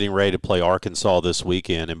obviously getting ready to play Arkansas this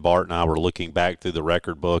weekend, and Bart and I were looking back through the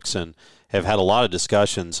record books and have had a lot of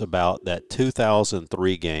discussions about that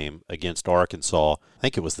 2003 game against Arkansas. I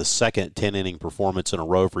think it was the second 10-inning performance in a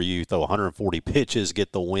row for you. Throw 140 pitches,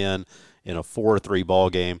 get the win in a 4-3 ball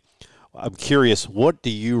game. I'm curious, what do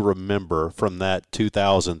you remember from that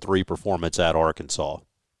 2003 performance at Arkansas?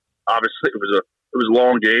 Obviously, it was a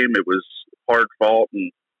long game. It was hard fought,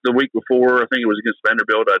 and the week before, I think it was against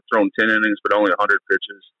Vanderbilt, I'd thrown 10 innings, but only 100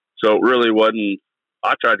 pitches. So it really wasn't.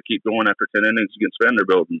 I tried to keep going after 10 innings against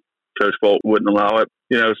Vanderbilt, and Coach Polk wouldn't allow it.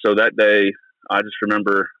 So that day, I just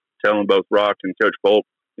remember telling both Rock and Coach Polk,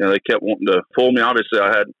 they kept wanting to pull me. Obviously, I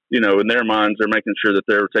had, in their minds, they're making sure that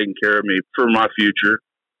they were taking care of me for my future.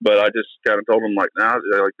 But I just kind of told them,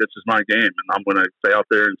 this is my game, and I'm going to stay out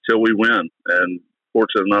there until we win. And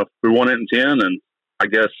fortunate enough, we won it in 10. And I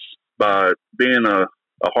guess by being a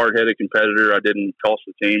hard-headed competitor, I didn't cost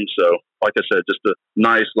the team. So, like I said, just a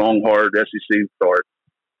nice, long, hard SEC start.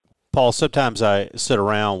 Paul, sometimes I sit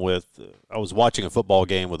around I was watching a football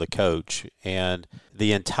game with a coach, and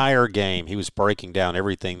the entire game he was breaking down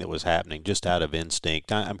everything that was happening just out of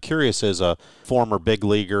instinct. I'm curious, as a former big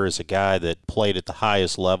leaguer, as a guy that played at the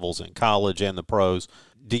highest levels in college and the pros,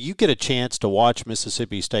 do you get a chance to watch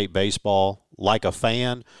Mississippi State baseball like a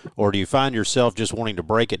fan, or do you find yourself just wanting to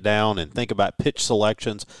break it down and think about pitch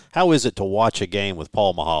selections? How is it to watch a game with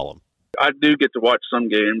Paul Maholm? I do get to watch some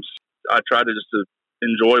games. I try to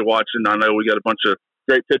enjoy watching. I know we got a bunch of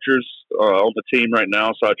great pitchers on the team right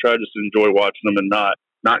now, so I try to just enjoy watching them and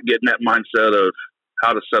not getting that mindset of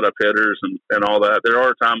how to set up hitters and all that. There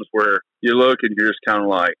are times where you look and you're just kind of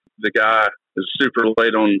like, the guy is super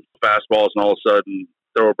late on fastballs, and all of a sudden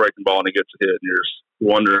throw a breaking ball and he gets a hit, and you're just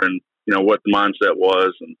wondering, what the mindset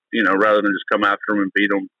was, and, rather than just come after them and beat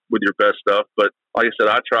them with your best stuff. But like I said,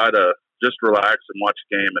 I try to just relax and watch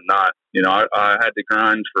a game and not, I had to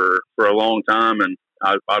grind for a long time, and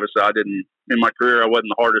obviously I didn't, in my career, I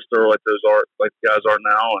wasn't the hardest thrower like the guys are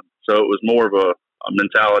now. And so it was more of a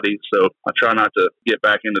mentality. So I try not to get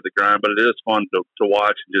back into the grind, but it is fun to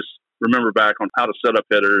watch and just remember back on how to set up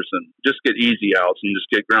hitters and just get easy outs and just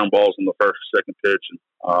get ground balls on the first or second pitch,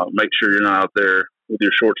 and make sure you're not out there with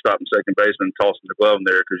your shortstop and second baseman tossing the glove in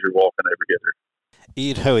there because you're walking every hitter.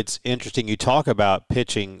 It's interesting. You talk about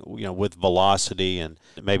pitching, with velocity and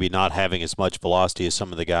maybe not having as much velocity as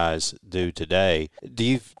some of the guys do today. Do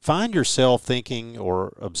you find yourself thinking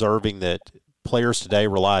or observing that players today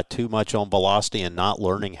rely too much on velocity and not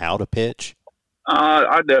learning how to pitch?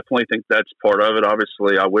 I definitely think that's part of it.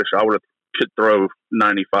 Obviously, I wish I could throw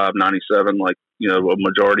 95, 97 like, a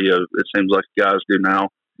majority of, it seems like, guys do now.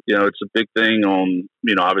 It's a big thing on,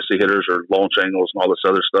 obviously hitters are launch angles and all this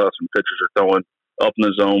other stuff, and pitchers are throwing up in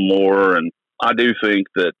the zone more. And I do think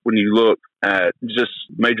that when you look at just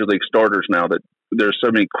major league starters now, that there's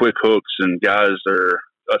so many quick hooks, and guys are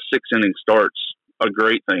a 6-inning start's a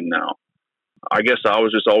great thing now. I guess I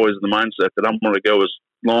was just always in the mindset that I'm going to go as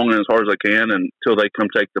long and as hard as I can until they come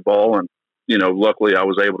take the ball. And, luckily I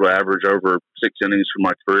was able to average over 6 innings for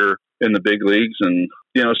my career in the big leagues. And,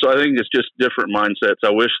 so I think it's just different mindsets.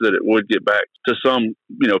 I wish that it would get back to some,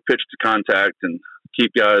 pitch to contact and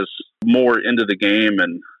keep guys more into the game.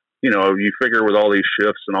 And, you figure with all these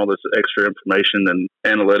shifts and all this extra information and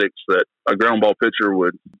analytics that a ground ball pitcher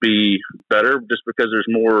would be better just because there's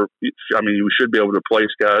more. I mean, you should be able to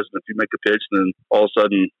place guys. And if you make a pitch, then all of a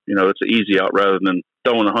sudden, it's an easy out rather than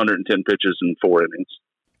throwing 110 pitches in 4 innings.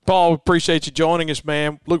 Paul, appreciate you joining us,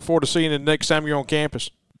 man. Look forward to seeing you the next time you're on campus.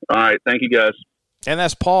 All right. Thank you, guys. And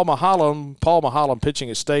that's Paul Maholm. Paul Maholm pitching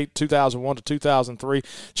at State 2001 to 2003.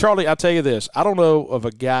 Charlie, I'll tell you this. I don't know of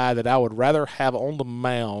a guy that I would rather have on the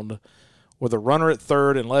mound with a runner at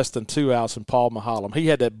third and less than 2 outs than Paul Maholm. He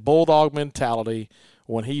had that bulldog mentality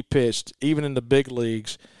when he pitched, even in the big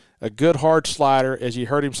leagues. A good hard slider, as you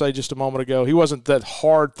heard him say just a moment ago. He wasn't that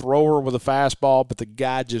hard thrower with a fastball, but the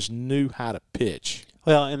guy just knew how to pitch.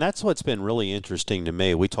 Well, and that's what's been really interesting to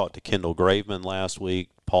me. We talked to Kendall Graveman last week,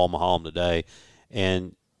 Paul Maholm today.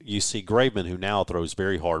 And You see Graveman, who now throws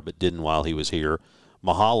very hard but didn't while he was here.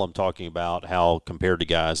 Maholm talking about how compared to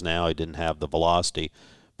guys now, he didn't have the velocity.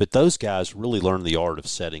 But those guys really learned the art of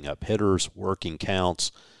setting up hitters, working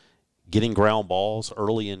counts, getting ground balls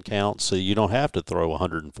early in counts so you don't have to throw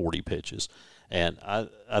 140 pitches. And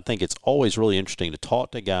I think it's always really interesting to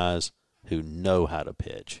talk to guys who know how to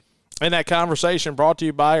pitch. And that conversation brought to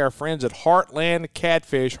you by our friends at Heartland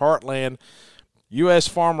Catfish. Heartland, U.S.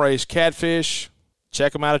 farm-raised catfish.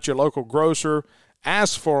 Check them out at your local grocer.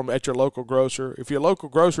 Ask for them at your local grocer. If your local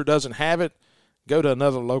grocer doesn't have it, go to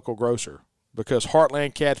another local grocer, because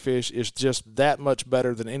Heartland Catfish is just that much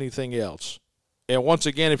better than anything else. And once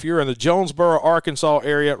again, if you're in the Jonesboro, Arkansas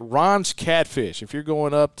area, Ron's Catfish. If you're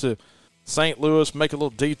going up to St. Louis, make a little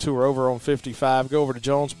detour over on 55, go over to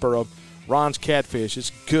Jonesboro, Ron's Catfish.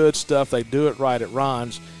 It's good stuff. They do it right at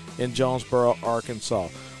Ron's in Jonesboro, Arkansas.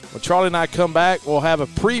 When Charlie and I come back, we'll have a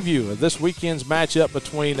preview of this weekend's matchup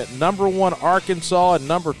between number 1 Arkansas and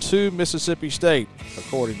number 2 Mississippi State,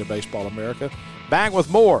 according to Baseball America. Back with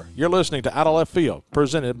more. You're listening to Out of Left Field,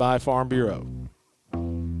 presented by Farm Bureau.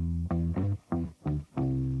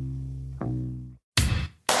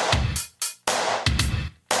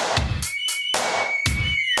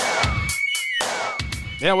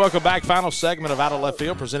 Yeah, welcome back. Final segment of Out of Left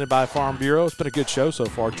Field, presented by Farm Bureau. It's been a good show so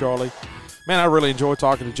far, Charlie. Man, I really enjoyed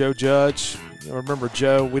talking to Joe Judge. You know, remember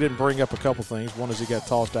Joe, we didn't bring up a couple things. One is he got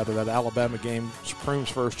tossed out of that Alabama game, Supreme's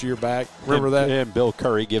first year back. Remember that? Yeah, and Bill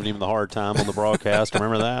Curry giving him the hard time on the broadcast.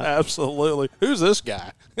 Remember that? Absolutely. Who's this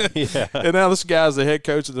guy? Yeah. And now this guy's the head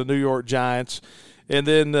coach of the New York Giants. And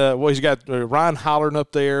then, he's got Ryan Hollern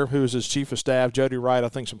up there, who's his chief of staff. Jody Wright, I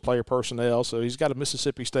think, some player personnel. So he's got a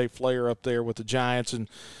Mississippi State flair up there with the Giants. And,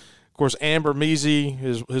 of course, Amber Measy,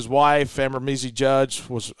 his wife, Amber Measy Judge,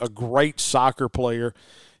 was a great soccer player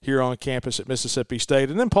here on campus at Mississippi State.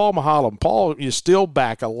 And then Paul Maholm. Paul is still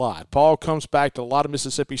back a lot. Paul comes back to a lot of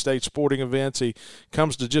Mississippi State sporting events. He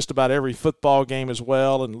comes to just about every football game as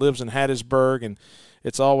well and lives in Hattiesburg. And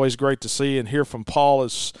it's always great to see and hear from Paul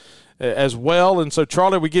as well. And so,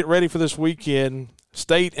 Charlie, we get ready for this weekend.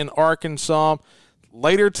 State and Arkansas.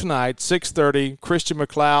 Later tonight, 6:30, Christian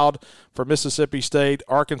McLeod for Mississippi State.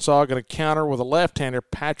 Arkansas going to counter with a left-hander,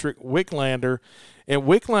 Patrick Wicklander. And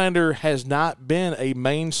Wicklander has not been a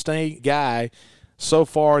mainstay guy so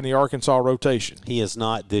far in the Arkansas rotation. He is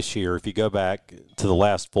not this year. If you go back to the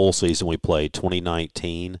last full season we played,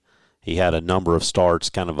 2019, he had a number of starts,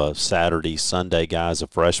 kind of a Saturday, Sunday guy as a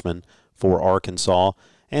freshman for Arkansas.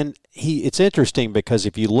 And it's interesting because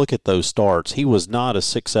if you look at those starts, he was not a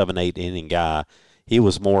 6, 7, 8 inning guy. He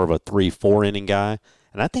was more of a 3, 4 inning guy.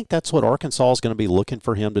 And I think that's what Arkansas is going to be looking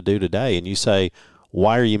for him to do today. And you say,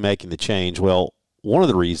 why are you making the change? Well, one of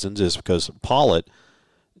the reasons is because Pollitt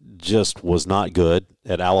just was not good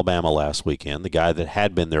at Alabama last weekend, the guy that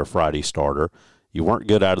had been their Friday starter. You weren't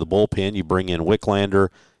good out of the bullpen. You bring in Wicklander.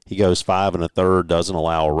 He goes 5 1/3, doesn't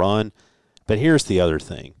allow a run. But here's the other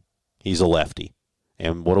thing. He's a lefty.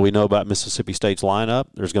 And what do we know about Mississippi State's lineup?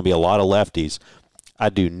 There's going to be a lot of lefties. I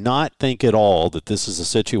do not think at all that this is a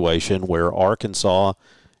situation where Arkansas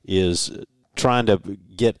is trying to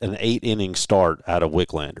get an 8-inning start out of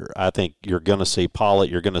Wicklander. I think you're going to see Pollitt.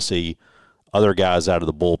 You're going to see other guys out of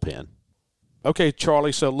the bullpen. Okay,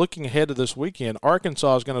 Charlie, so looking ahead to this weekend,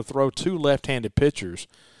 Arkansas is going to throw 2 left-handed pitchers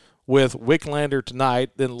with Wicklander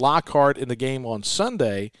tonight, then Lockhart in the game on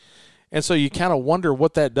Sunday. And so you kind of wonder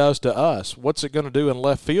what that does to us. What's it going to do in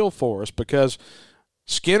left field for us? Because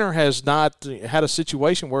Skinner has not had a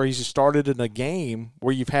situation where he's started in a game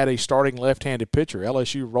where you've had a starting left-handed pitcher.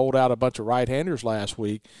 LSU rolled out a bunch of right-handers last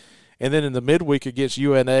week. And then in the midweek against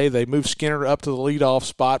UNA, they moved Skinner up to the leadoff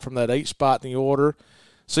spot from that 8 spot in the order.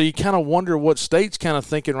 So you kind of wonder what State's kind of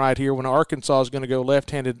thinking right here when Arkansas is going to go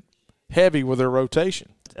left-handed heavy with their rotation.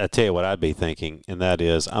 I tell you what I'd be thinking, and that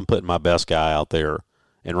is I'm putting my best guy out there.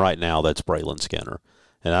 And right now, that's Braylon Skinner.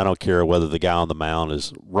 And I don't care whether the guy on the mound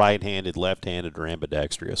is right-handed, left-handed, or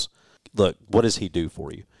ambidextrous. Look, what does he do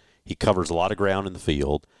for you? He covers a lot of ground in the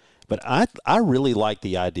field. But I really like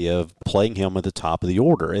the idea of playing him at the top of the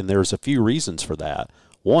order, and there's a few reasons for that.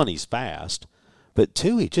 One, he's fast. But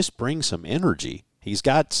two, he just brings some energy. He's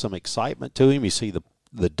got some excitement to him. You see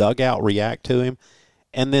the dugout react to him.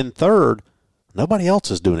 And then third, nobody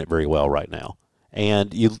else is doing it very well right now.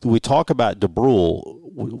 And we talk about DeBrule.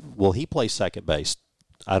 Will he play second base?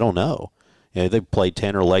 I don't know. You know, they played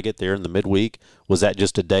Tanner Leggett there in the midweek. Was that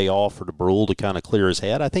just a day off for DeBrule to kind of clear his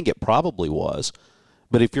head? I think it probably was.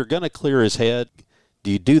 But if you're going to clear his head,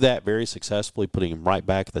 do you do that very successfully, putting him right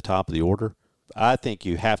back at the top of the order? I think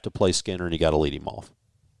you have to play Skinner, and you got to lead him off.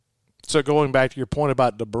 So going back to your point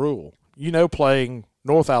about DeBrule, playing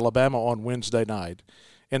North Alabama on Wednesday night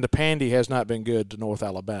and the Pandy has not been good to North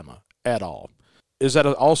Alabama at all. Is that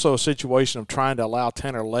also a situation of trying to allow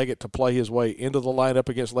Tanner Leggett to play his way into the lineup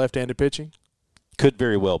against left-handed pitching? Could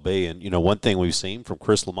very well be. And, one thing we've seen from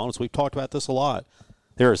Chris Lamonis, we've talked about this a lot,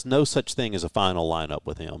 there is no such thing as a final lineup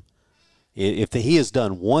with him. If he has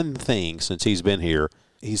done one thing since he's been here,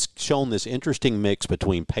 he's shown this interesting mix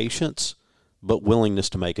between patience but willingness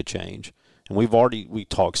to make a change. And we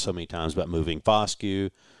talked so many times about moving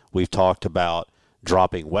Foscue. We've talked about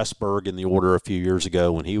dropping Westberg in the order a few years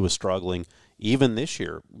ago when he was struggling. Even this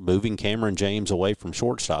year, moving Cameron James away from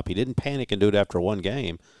shortstop. He didn't panic and do it after one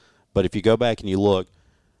game. But if you go back and you look,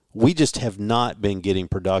 we just have not been getting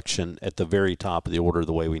production at the very top of the order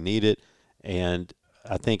the way we need it. And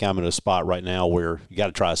I think I'm in a spot right now where you got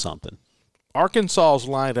to try something. Arkansas's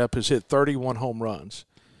lineup has hit 31 home runs.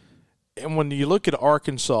 And when you look at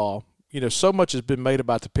Arkansas, so much has been made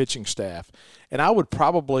about the pitching staff. And I would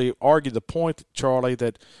probably argue the point, Charlie,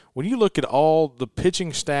 that when you look at all the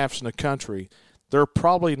pitching staffs in the country, they're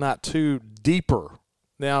probably not too deeper.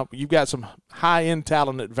 Now, you've got some high-end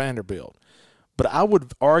talent at Vanderbilt. But I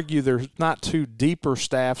would argue there's not two deeper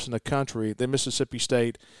staffs in the country than Mississippi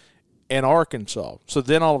State and Arkansas. So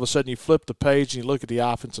then all of a sudden you flip the page and you look at the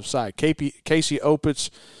offensive side. Casey Opitz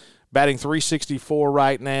batting .364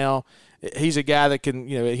 right now. He's a guy that can,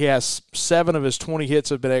 he has 7 of his 20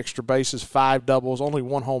 hits have been extra bases, 5 doubles, only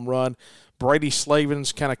 1 home run. Brady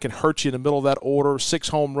Slavens kind of can hurt you in the middle of that order, 6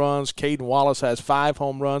 home runs. Caden Wallace has 5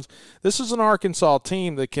 home runs. This is an Arkansas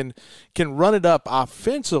team that can run it up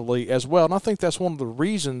offensively as well. And I think that's one of the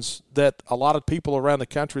reasons that a lot of people around the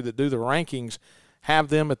country that do the rankings have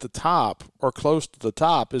them at the top or close to the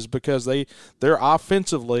top is because they're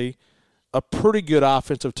offensively a pretty good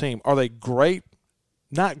offensive team. Are they great?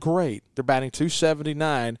 Not great. They're batting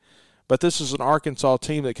 .279, but this is an Arkansas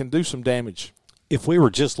team that can do some damage. If we were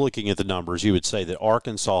just looking at the numbers, you would say that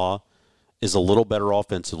Arkansas is a little better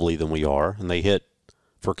offensively than we are, and they hit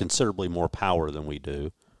for considerably more power than we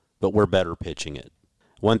do, but we're better pitching it.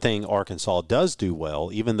 One thing Arkansas does do well,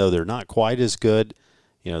 even though they're not quite as good,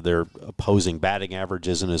 their opposing batting average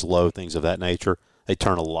isn't as low, things of that nature, they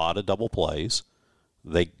turn a lot of double plays.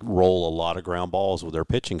 They roll a lot of ground balls with their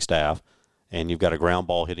pitching staff, and you've got a ground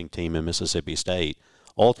ball hitting team in Mississippi State.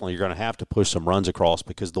 Ultimately, you're going to have to push some runs across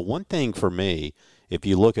because the one thing for me, if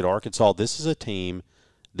you look at Arkansas, this is a team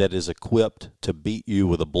that is equipped to beat you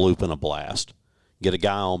with a bloop and a blast. Get a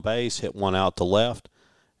guy on base, hit one out to left,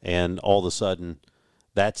 and all of a sudden,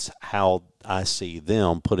 that's how I see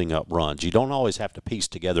them putting up runs. You don't always have to piece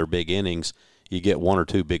together big innings. You get 1 or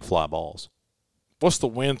 2 big fly balls. What's the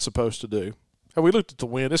wind supposed to do? We looked at the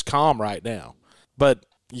wind. It's calm right now. But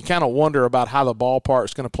you kind of wonder about how the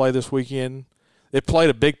ballpark's going to play this weekend. It played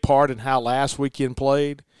a big part in how last weekend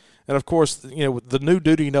played. And, of course, the new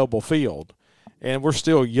Duty Noble Field, and we're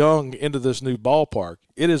still young into this new ballpark,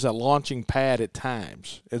 it is a launching pad at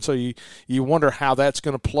times. And so you wonder how that's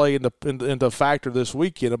going to play into factor this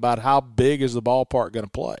weekend about how big is the ballpark going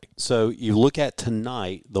to play. So you look at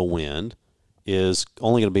tonight, the wind is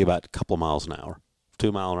only going to be about a couple of miles an hour.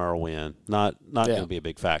 2-mile-an-hour wind, not going to be a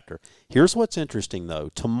big factor. Here's what's interesting, though.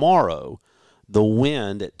 Tomorrow, the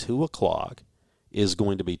wind at 2 o'clock is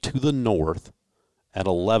going to be to the north at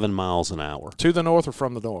 11 miles an hour. To the north or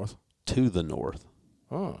from the north? To the north.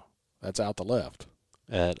 Oh, that's out the left.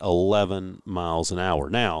 At 11 miles an hour.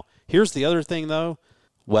 Now, here's the other thing, though,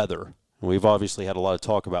 weather. We've obviously had a lot of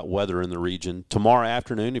talk about weather in the region. Tomorrow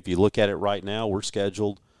afternoon, if you look at it right now, we're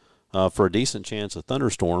scheduled for a decent chance of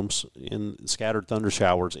thunderstorms in scattered thunder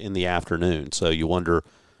showers in the afternoon. So you wonder,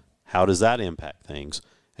 how does that impact things?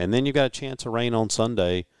 And then you've got a chance of rain on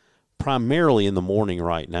Sunday, primarily in the morning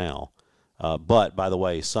right now. But, by the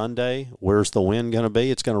way, Sunday, where's the wind going to be?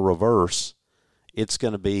 It's going to reverse. It's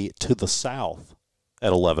going to be to the south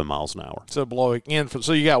at 11 miles an hour. So blowing in.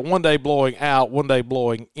 So you got one day blowing out, one day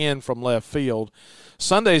blowing in from left field.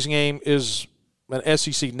 Sunday's game is an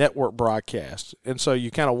SEC network broadcast, and so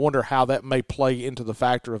you kind of wonder how that may play into the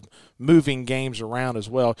factor of moving games around as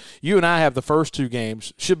well. You and I have the first 2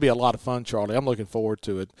 games. Should be a lot of fun, Charlie. I'm looking forward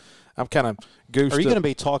to it. I'm kind of goosed. Are you going to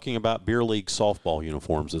be talking about beer league softball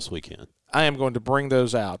uniforms this weekend? I am going to bring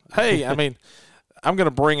those out. Hey, I mean, I'm going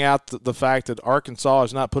to bring out the fact that Arkansas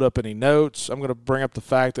has not put up any notes. I'm going to bring up the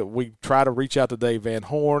fact that we try to reach out to Dave Van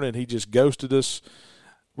Horn, and he just ghosted us.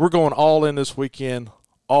 We're going all in this weekend,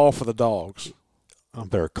 all for the dogs. I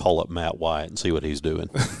better call up Matt Wyatt and see what he's doing.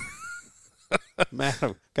 Matt,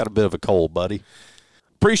 I've got a bit of a cold, buddy.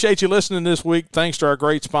 Appreciate you listening this week. Thanks to our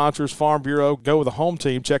great sponsors, Farm Bureau. Go with the home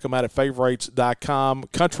team. Check them out at favorites.com.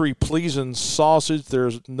 Country Pleasin' Sausage.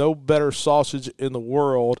 There's no better sausage in the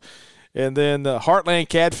world. And then Heartland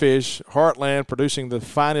Catfish, Heartland producing the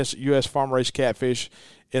finest U.S. farm-raised catfish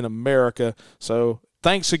in America. So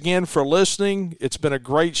thanks again for listening. It's been a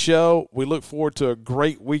great show. We look forward to a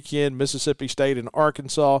great weekend, Mississippi State and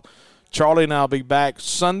Arkansas. Charlie and I will be back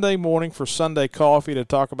Sunday morning for Sunday Coffee to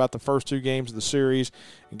talk about the first 2 games of the series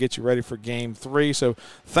and get you ready for Game 3. So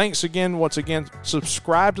thanks again. Once again,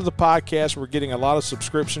 subscribe to the podcast. We're getting a lot of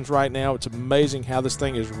subscriptions right now. It's amazing how this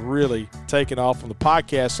thing is really taking off on the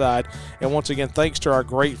podcast side. And once again, thanks to our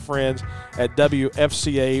great friends at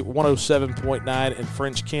WFCA 107.9 in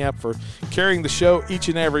French Camp for carrying the show each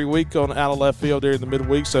and every week on Out of Left Field during the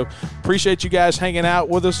midweek. So appreciate you guys hanging out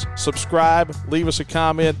with us. Subscribe, leave us a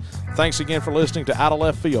comment. Thanks again for listening to Out of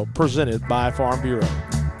Left Field, presented by Farm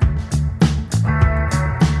Bureau.